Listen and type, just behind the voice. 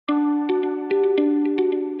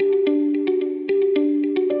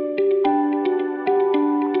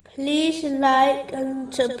Please like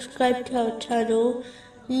and subscribe to our channel.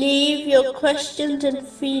 Leave your questions and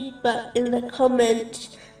feedback in the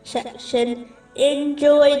comments section.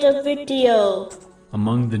 Enjoy the video.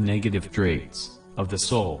 Among the negative traits of the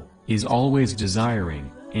soul is always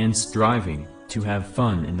desiring and striving to have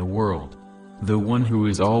fun in the world. The one who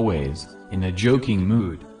is always in a joking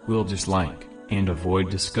mood will dislike and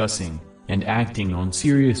avoid discussing and acting on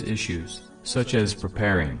serious issues, such as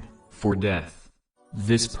preparing for death.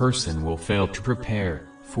 This person will fail to prepare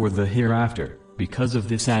for the hereafter because of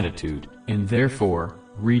this attitude, and therefore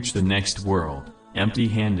reach the next world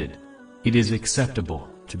empty-handed. It is acceptable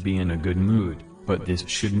to be in a good mood, but this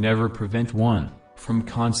should never prevent one from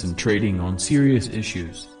concentrating on serious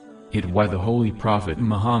issues. It why the Holy Prophet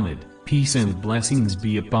Muhammad, peace and blessings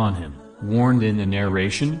be upon him, warned in a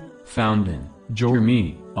narration found in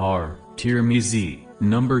Jami Tirmizi,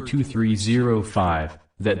 number 2305,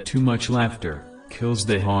 that too much laughter kills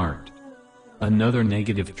the heart. Another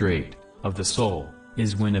negative trait of the soul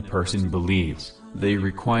is when a person believes they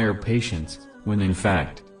require patience, when in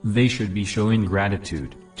fact they should be showing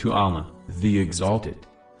gratitude to Allah, the Exalted.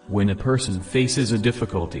 When a person faces a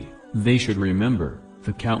difficulty, they should remember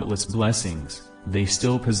the countless blessings they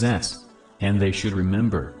still possess, and they should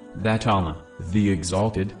remember that Allah, the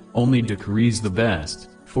Exalted, only decrees the best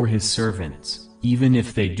for His servants, even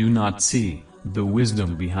if they do not see the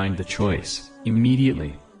wisdom behind the choice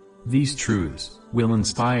immediately. These truths will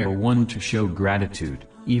inspire one to show gratitude,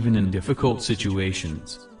 even in difficult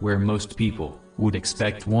situations, where most people would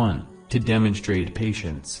expect one to demonstrate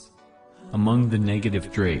patience. Among the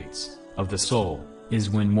negative traits of the soul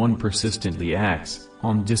is when one persistently acts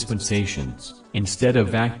on dispensations, instead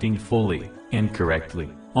of acting fully and correctly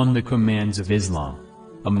on the commands of Islam.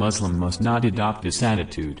 A Muslim must not adopt this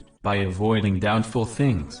attitude by avoiding doubtful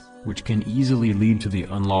things, which can easily lead to the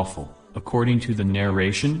unlawful, according to the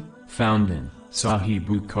narration found in Sahih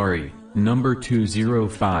Bukhari, number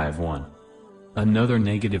 2051. Another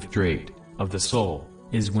negative trait of the soul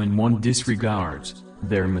is when one disregards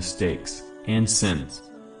their mistakes and sins.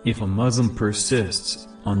 If a Muslim persists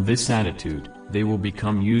on this attitude, they will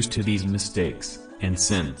become used to these mistakes and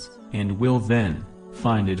sins, and will then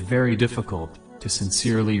find it very difficult to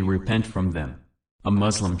sincerely repent from them. A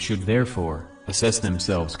Muslim should therefore assess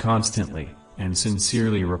themselves constantly and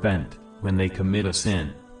sincerely repent when they commit a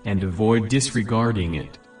sin, and avoid disregarding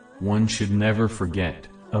it. One should never forget,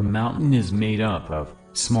 a mountain is made up of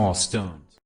small stones.